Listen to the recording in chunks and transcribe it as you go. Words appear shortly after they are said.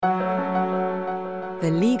The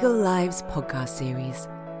Legal Lives podcast series,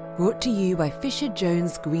 brought to you by Fisher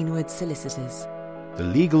Jones Greenwood Solicitors. The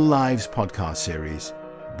Legal Lives podcast series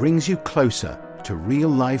brings you closer to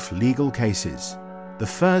real-life legal cases, the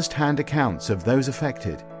first-hand accounts of those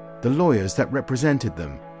affected, the lawyers that represented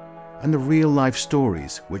them, and the real-life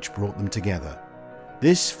stories which brought them together.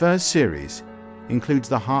 This first series includes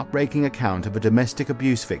the heartbreaking account of a domestic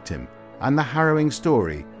abuse victim and the harrowing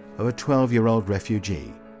story of a 12-year-old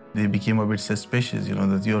refugee. They became a bit suspicious,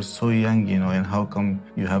 that you're so young, and how come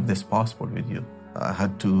you have this passport with you? I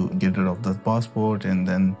had to get rid of that passport and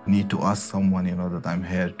then need to ask someone, that I'm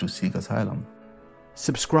here to seek asylum.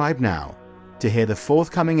 Subscribe now to hear the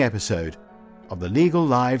forthcoming episode of the Legal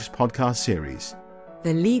Lives podcast series.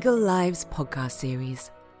 The Legal Lives podcast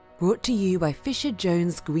series, brought to you by Fisher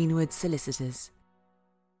Jones Greenwood Solicitors.